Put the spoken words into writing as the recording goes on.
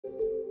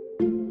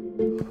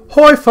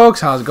Hoi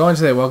folks, how's it going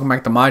today? Welcome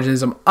back to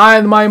Modulism. I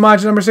am the Mighty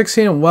Module number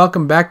 16 and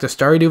welcome back to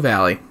Stardew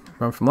Valley.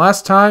 From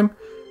last time...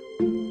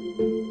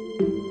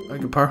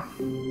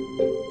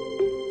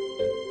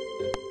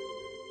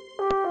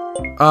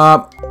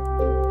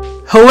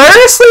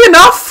 hilariously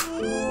enough,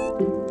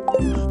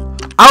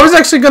 I was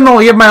actually going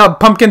to give my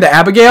pumpkin to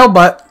Abigail,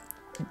 but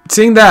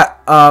seeing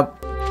that,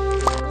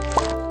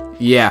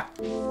 yeah.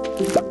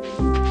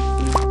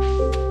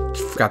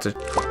 Forgot to...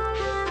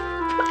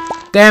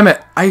 Damn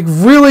it. I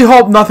really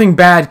hope nothing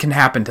bad can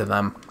happen to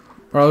them.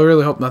 Or I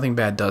really hope nothing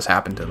bad does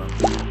happen to them.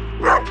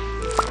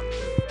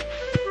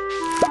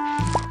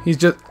 He's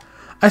just...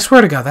 I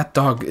swear to God, that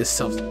dog is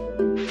so...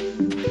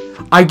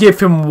 I give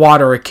him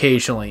water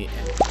occasionally.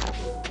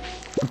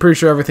 I'm pretty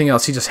sure everything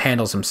else, he just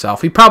handles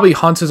himself. He probably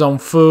hunts his own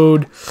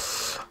food.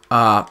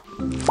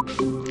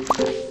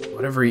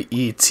 Whatever he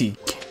eats, he...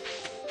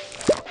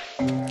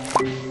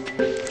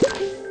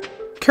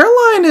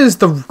 Caroline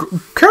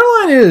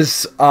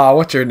is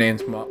what's her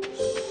name's mom?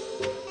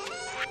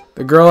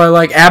 The girl I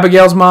like,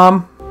 Abigail's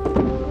mom.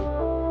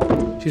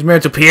 She's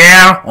married to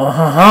Pierre.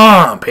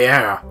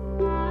 Pierre.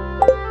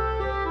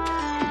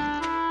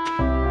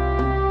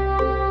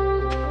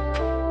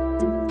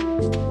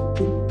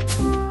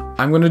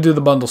 I'm gonna do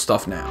the bundle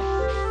stuff now.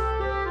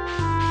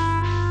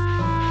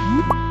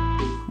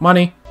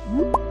 Money.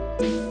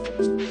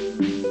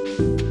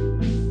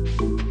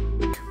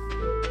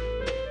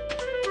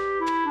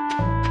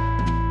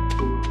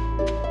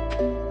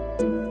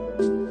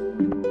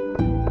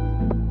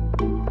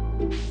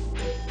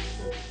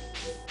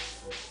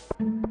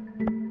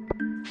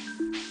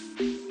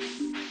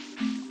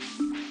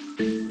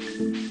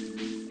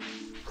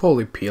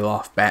 Holy peel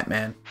off,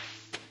 Batman.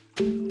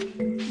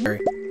 Sorry.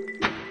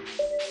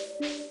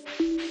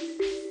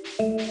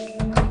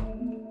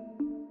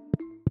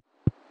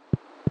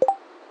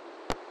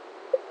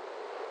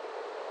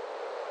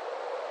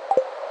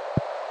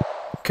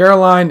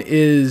 Caroline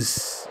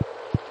is...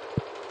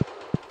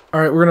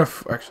 Alright, we're gonna...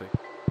 Actually...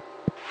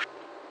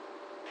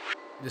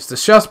 It's the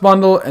chef's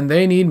bundle, and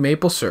they need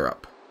maple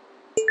syrup.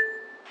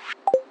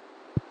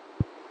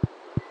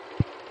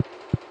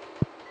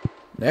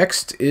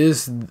 Next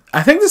is...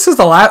 I think this is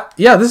the last...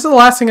 Yeah, this is the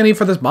last thing I need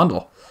for this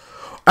bundle.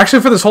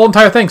 Actually, for this whole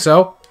entire thing,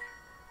 so...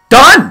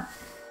 Done!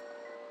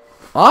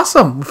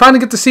 Awesome! We finally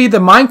get to see the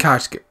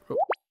minecart.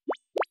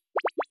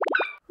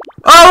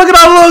 Oh, look at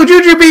all the little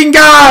Juju Bean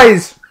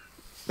guys!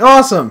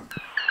 Awesome!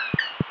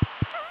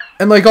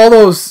 And like all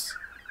those...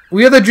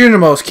 We are the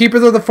Junimos,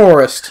 keepers of the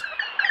forest.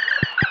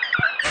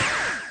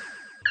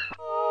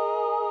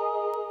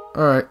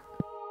 Alright.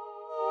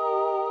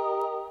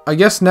 I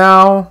guess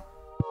now...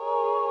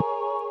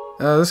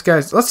 this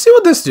guy's... Let's see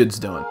what this dude's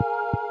doing.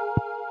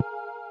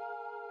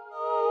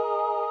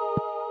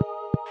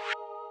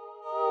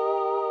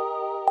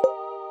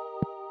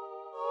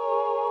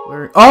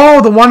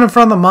 Oh, the one in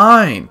front of the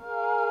mine.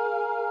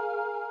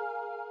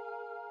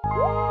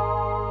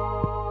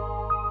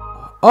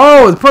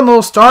 Oh, they're putting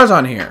little stars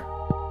on here.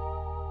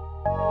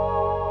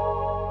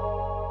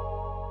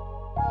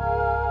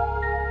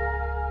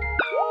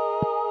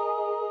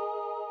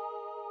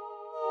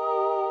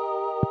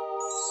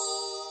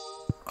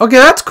 Okay,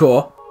 that's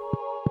cool.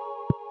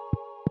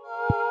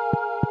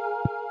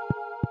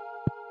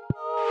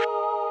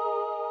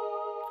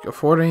 Can you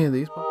afford any of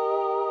these?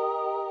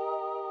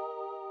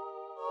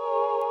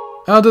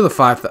 I'll do the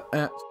 5.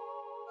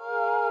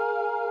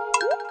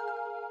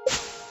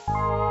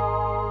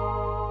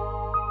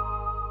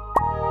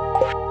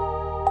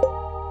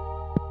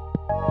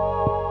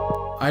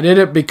 I did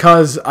it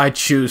because I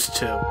choose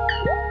to.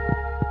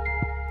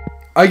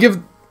 I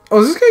give...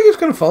 Oh, is this guy just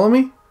gonna follow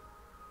me?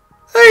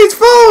 Hey, he's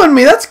following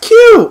me! That's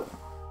cute!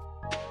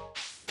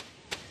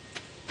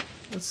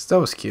 That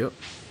was cute.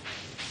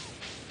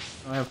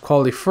 I have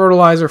quality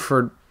fertilizer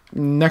for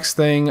next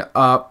thing.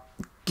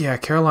 Yeah,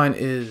 Caroline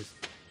is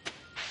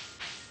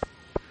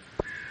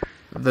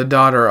the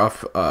daughter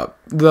of,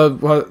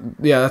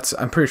 yeah, that's...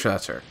 I'm pretty sure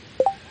that's her.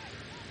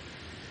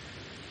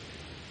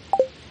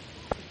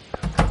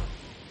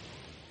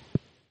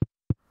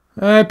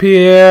 Hey,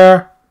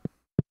 Pierre!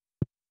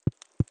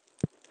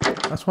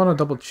 I just want to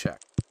double check.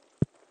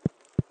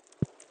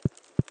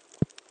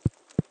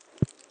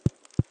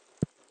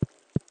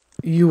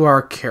 You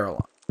are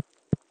Caroline.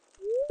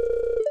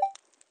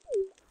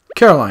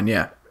 Caroline,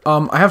 yeah.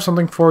 I have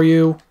something for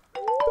you.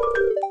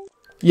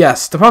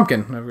 Yes, the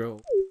pumpkin.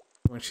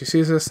 When she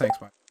sees this, thanks,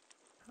 Mike.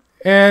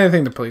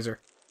 Anything to please her.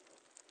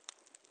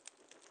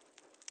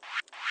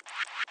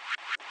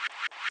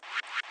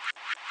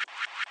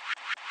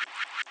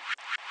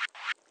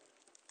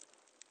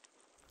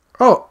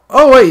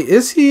 Oh wait,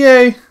 is he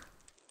a...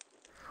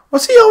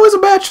 Was he always a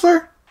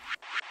bachelor?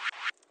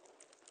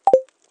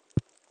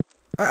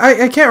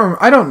 I can't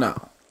remember. I don't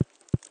know.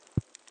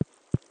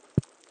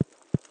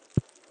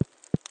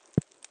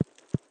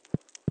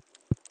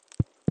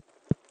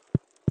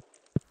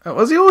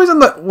 Was he always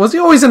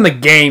in the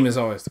game is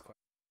always the question.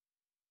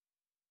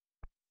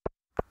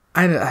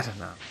 I don't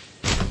know.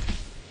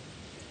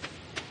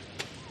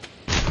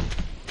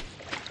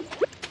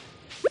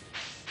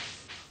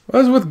 What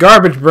is with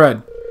garbage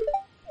bread?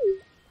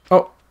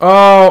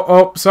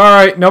 Oh,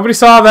 sorry. Nobody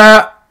saw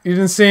that. You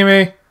didn't see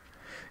me.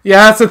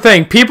 Yeah, that's the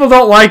thing. People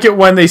don't like it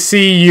when they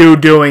see you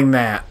doing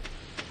that.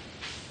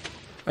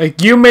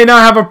 Like, you may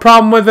not have a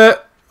problem with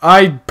it.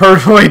 I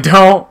personally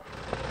don't.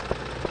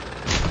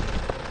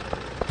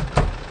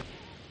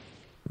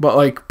 But,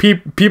 like,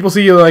 people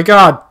see you like,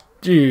 ah, oh,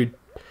 dude.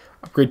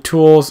 Upgrade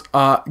tools.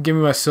 Give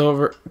me my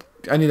silver.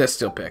 I need that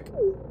steel pick.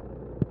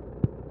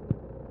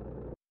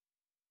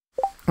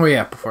 Oh,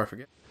 yeah, before I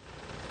forget.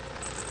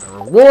 A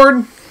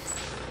reward.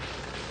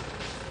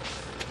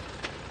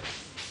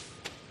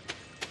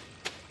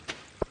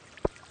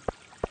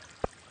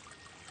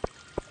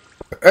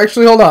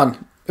 Actually, hold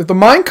on. If the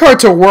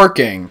minecarts are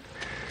working...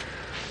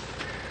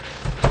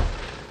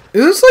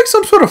 Is this like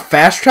some sort of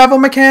fast travel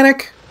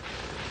mechanic?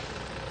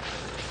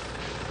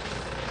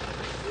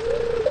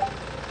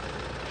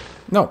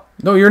 No,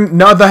 you're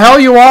no. The hell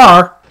you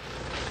are!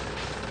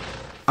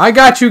 I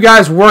got you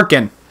guys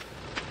working.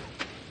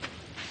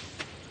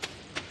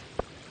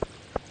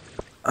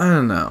 I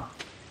don't know.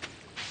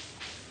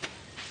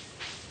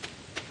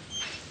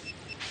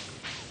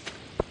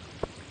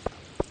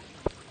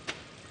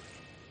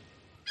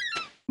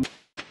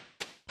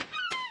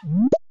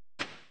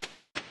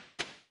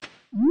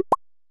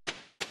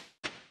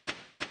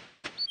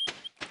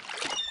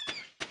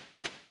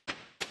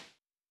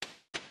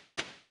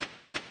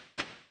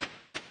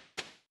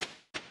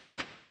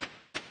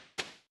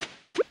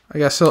 I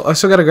guess I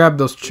still gotta grab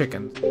those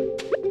chickens.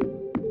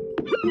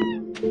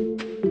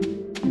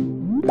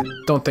 I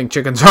don't think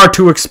chickens are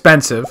too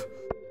expensive.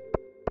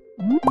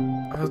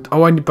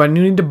 Oh, but I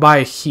need to buy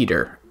a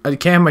heater. I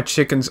can't have my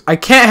chickens. I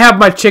can't have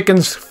my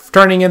chickens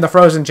turning into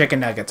frozen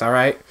chicken nuggets. All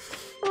right.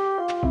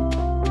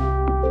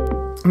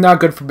 Not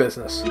good for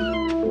business.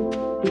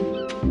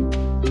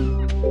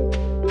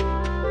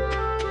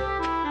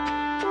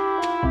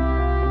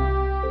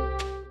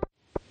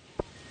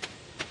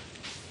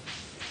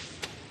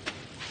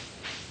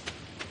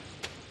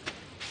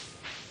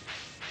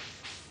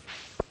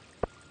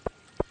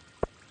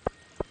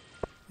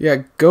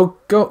 Yeah, go,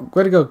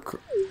 way to go.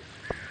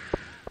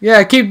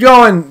 Yeah, keep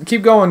going,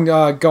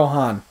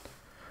 Gohan.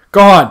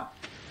 Gohan.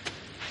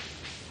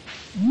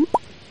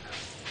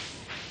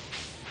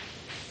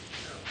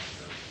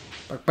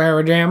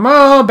 Blackberry jam,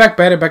 oh,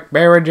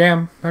 blackberry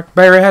jam.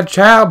 Blackberry had a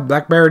child,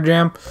 blackberry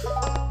jam.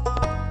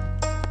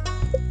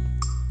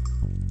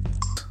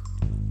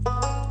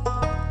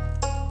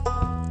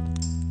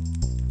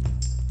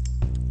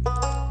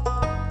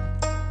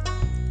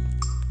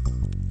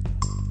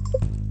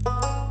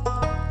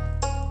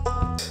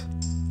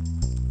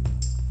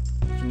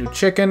 New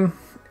chicken.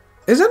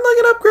 Is it like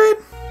an upgrade?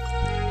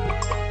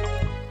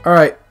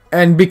 Alright,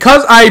 and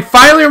because I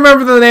finally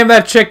remember the name of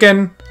that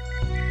chicken,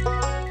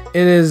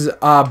 it is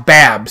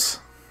Babs.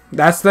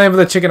 That's the name of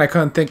the chicken I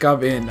couldn't think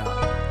of in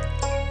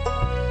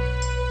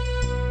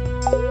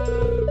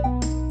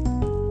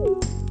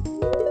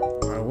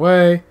right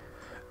away.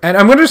 And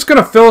I'm just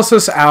gonna fill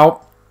this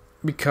out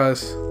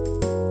because,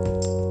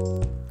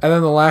 and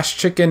then the last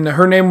chicken,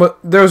 her name was,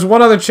 there was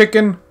one other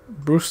chicken,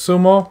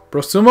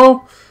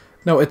 Brusumo?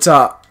 No, it's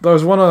there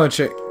was one other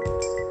chick.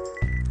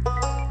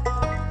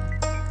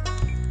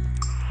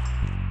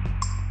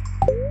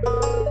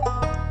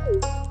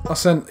 I'll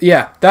send,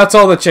 yeah, that's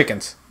all the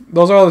chickens.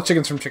 Those are all the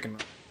chickens from Chicken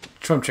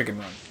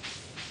Run.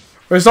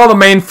 Where's all the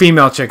main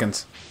female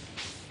chickens?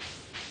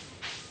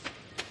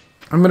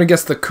 I'm gonna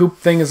guess the coop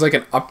thing is like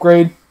an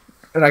upgrade,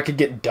 and I could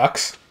get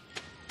ducks.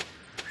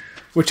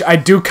 Which I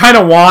do kind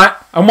of want.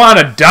 I want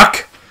a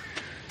duck.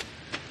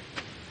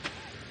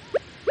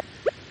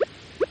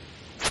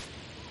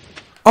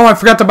 Oh, I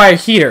forgot to buy a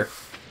heater.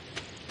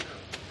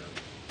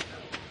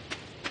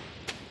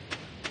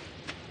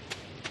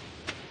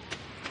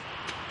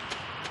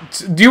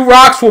 You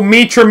rocks will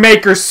meet your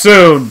maker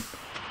soon.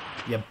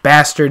 You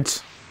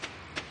bastards.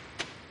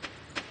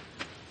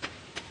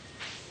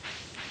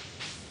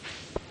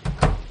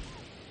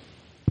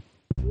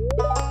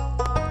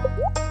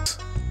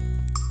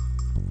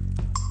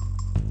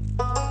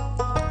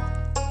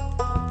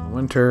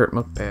 Winter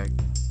milk bag.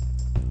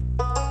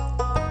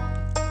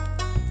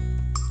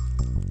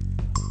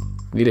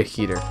 Need a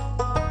heater.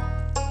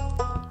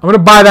 I'm gonna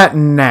buy that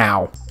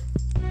now.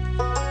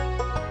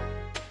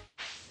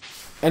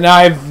 And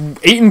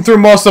I've eaten through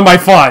most of my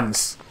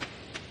funds,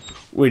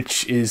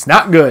 which is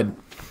not good.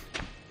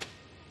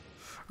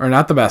 Or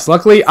not the best.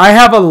 Luckily, I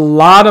have a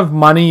lot of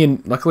money,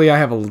 and luckily I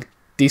have a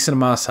decent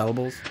amount of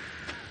sellables.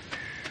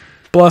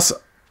 Plus,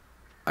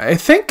 I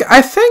think,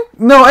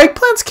 no,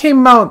 eggplants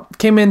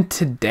came in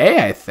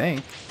today, I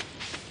think.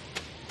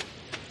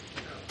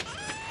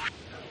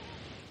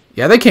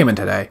 Yeah, they came in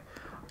today.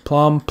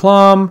 Plum,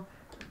 clam.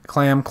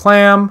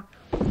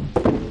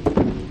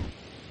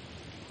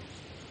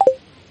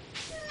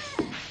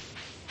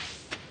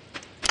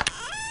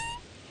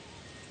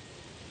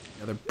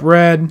 Another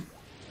bread. I'm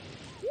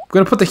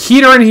gonna put the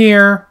heater in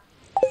here.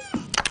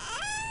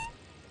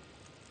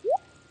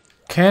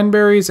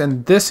 Canberries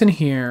and this in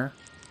here.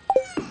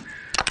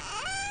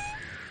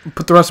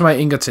 Put the rest of my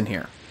ingots in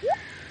here.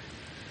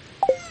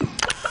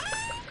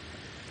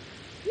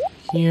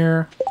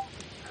 here.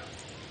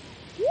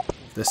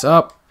 This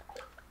up.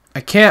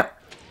 I can't.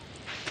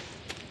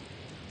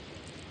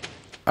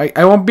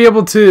 I won't be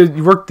able to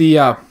work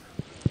the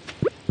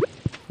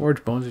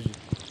forge bones.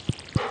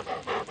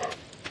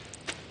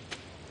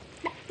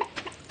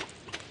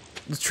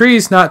 The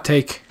trees not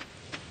take.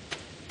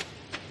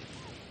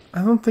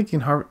 I don't think you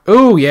can harvest.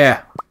 Oh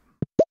yeah.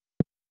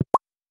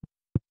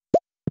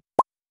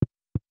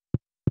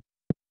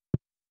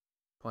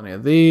 Plenty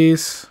of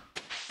these.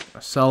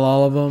 I'll sell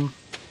all of them.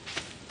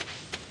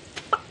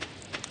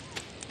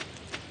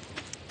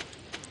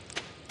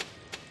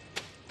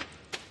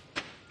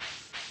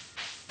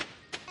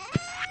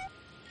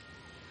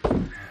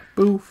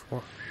 Boof.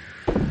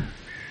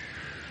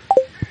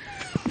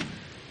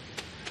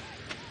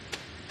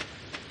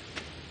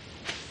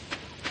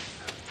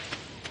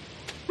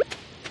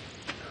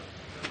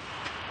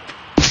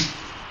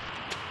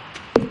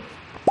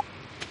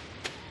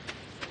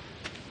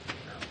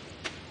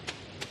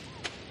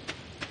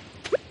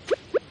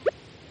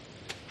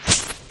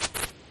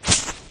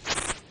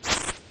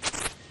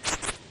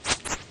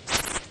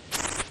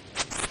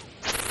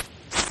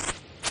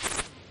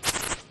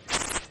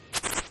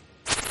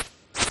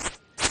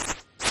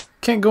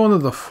 Can't go into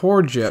the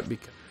forge yet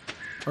because,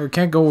 or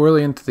can't go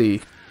really into the.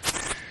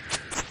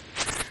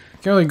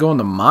 Can't really go in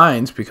the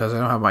mines because I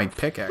don't have my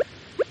pickaxe.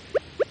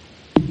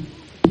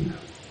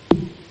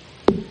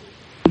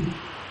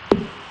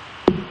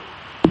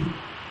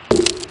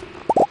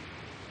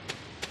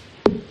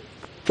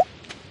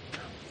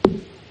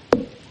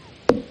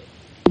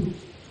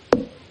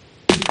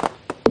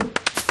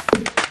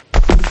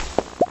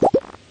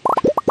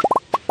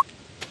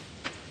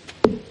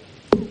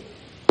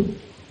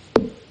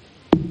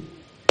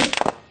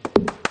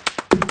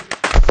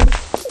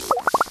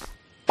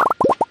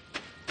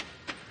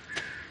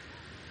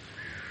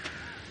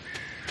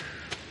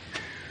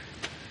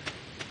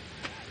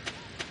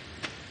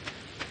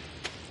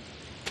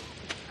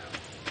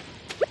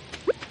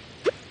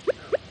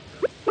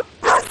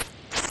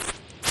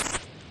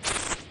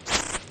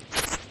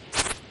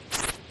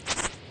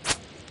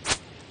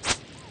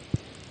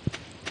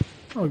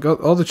 Oh,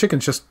 all the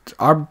chickens just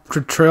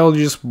arbitrarily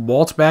just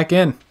waltz back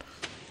in.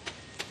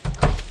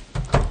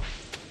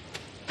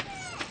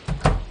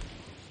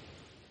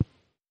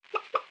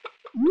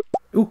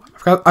 Ooh,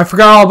 I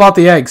forgot all about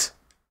the eggs.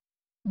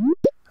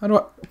 How do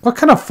I? What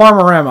kind of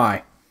farmer am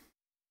I?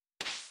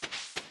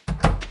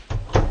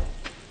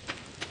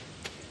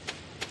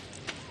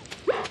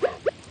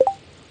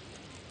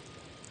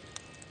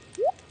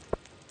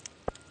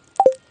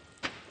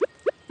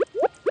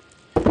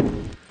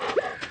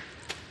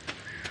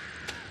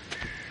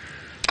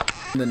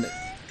 And then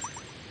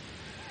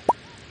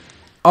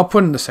I'll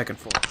put in the second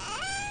floor.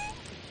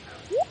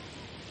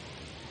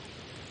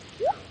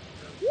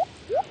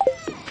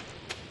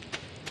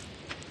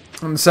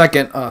 On the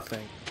second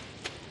thing.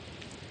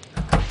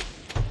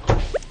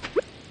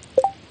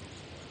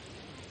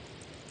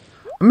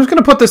 I'm just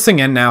gonna put this thing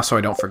in now so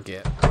I don't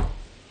forget.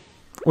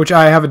 Which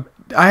I have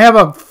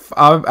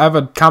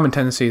a common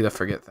tendency to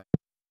forget things.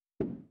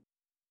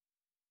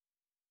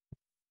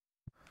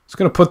 Just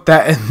gonna put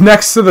that in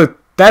next to the.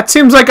 That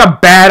seems like a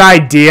bad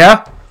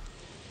idea.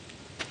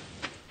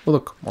 Oh,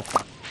 look, more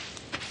corn.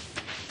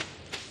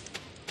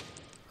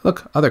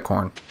 Look, other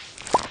corn.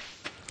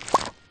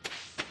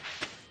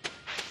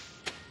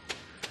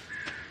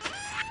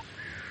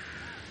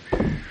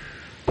 I'm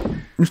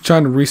just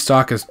trying to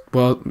restock as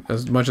well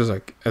as much as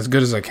as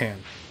good as I can.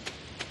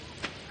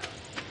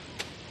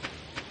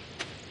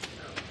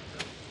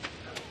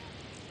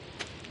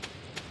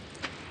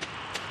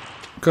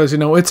 Because, you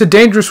know, it's a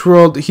dangerous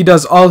world. He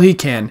does all he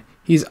can.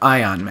 He's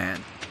Ion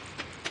Man.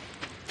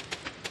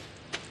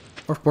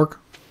 Bork.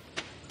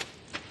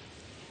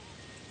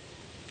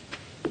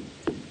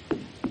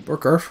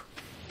 Bork Earth.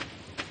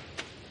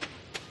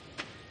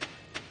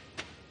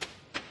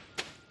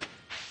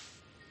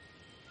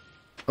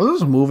 Oh,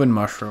 those moving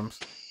mushrooms.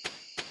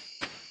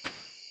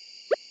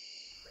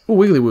 Oh,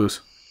 wiggly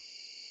woos.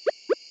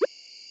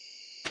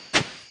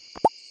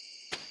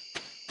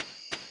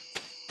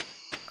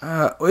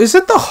 Is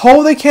it the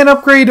hoe they can't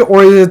upgrade,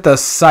 or is it the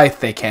scythe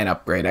they can't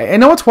upgrade? I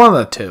know it's one of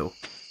the two.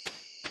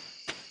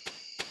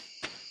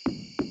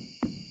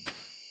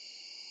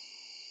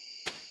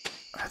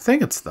 I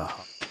think it's the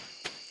hoe.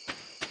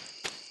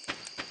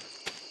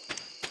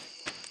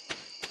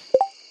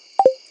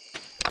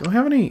 Do we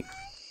have any? You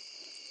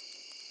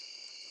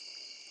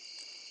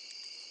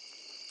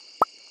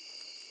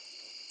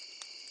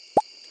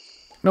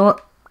know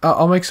what?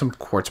 I'll make some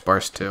quartz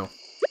bars too.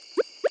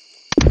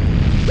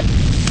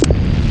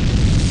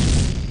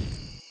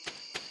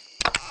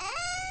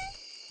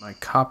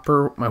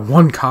 My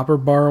one copper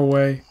bar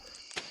away.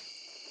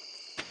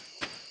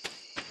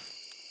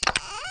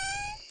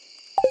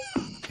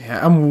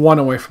 Yeah, I'm one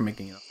away from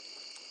making it.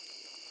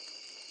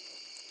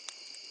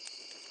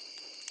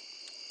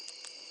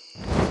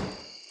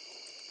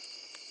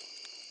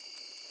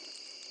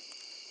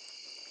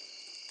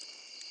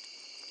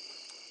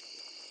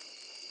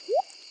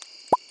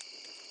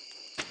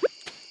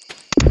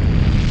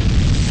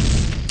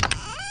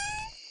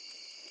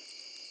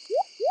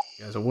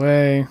 Guys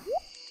away.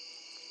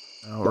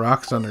 Oh,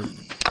 rocks under.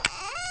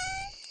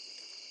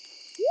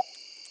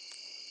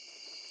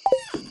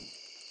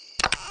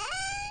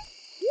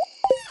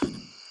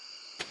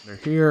 They're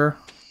here.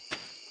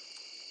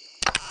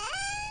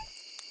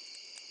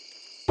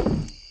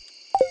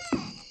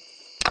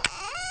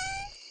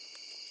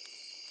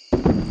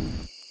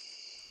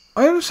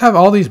 I just have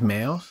all these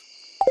males.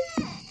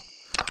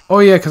 Oh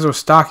yeah, because we're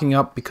stocking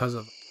up because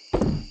of.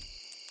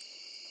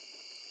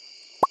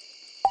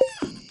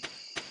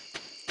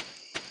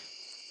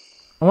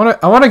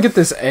 I wanna get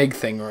this egg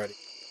thing ready.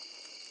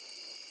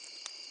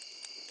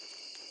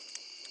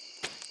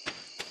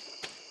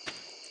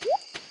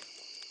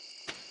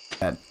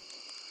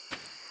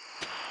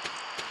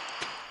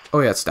 Oh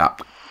yeah, it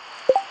stopped.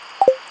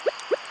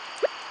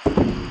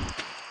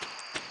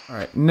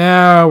 Alright,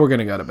 now we're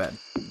gonna go to bed.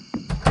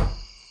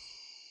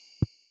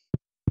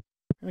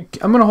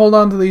 I'm gonna hold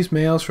on to these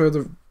males for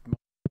the...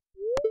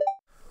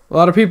 A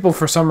lot of people,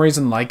 for some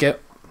reason, like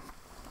it.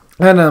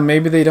 I don't know,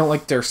 maybe they don't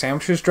like their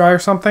sandwiches dry or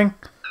something.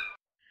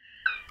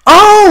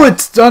 Oh,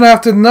 it's done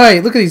after the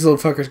night. Look at these little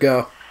fuckers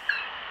go.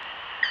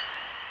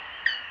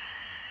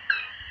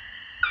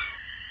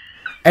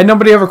 And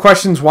nobody ever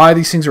questions why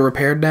these things are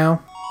repaired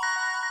now.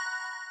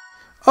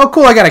 Oh,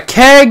 cool. I got a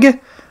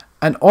keg,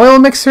 an oil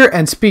mixer,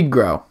 and speed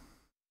grow.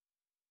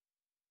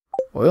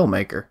 Oil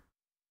maker.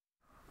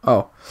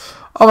 Oh.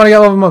 Oh, but I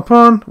got level 1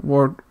 pond.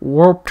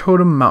 Warp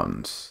Totem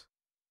Mountains.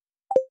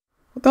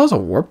 What the hell's a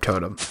warp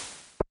totem?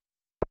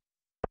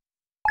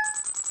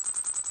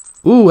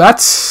 Ooh,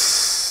 that's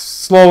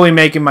slowly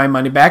making my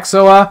money back.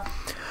 So,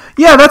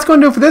 yeah, that's going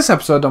to do it for this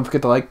episode. Don't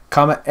forget to like,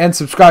 comment, and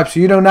subscribe so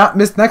you do not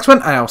miss the next one.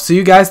 And I'll see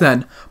you guys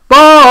then.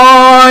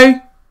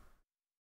 Bye!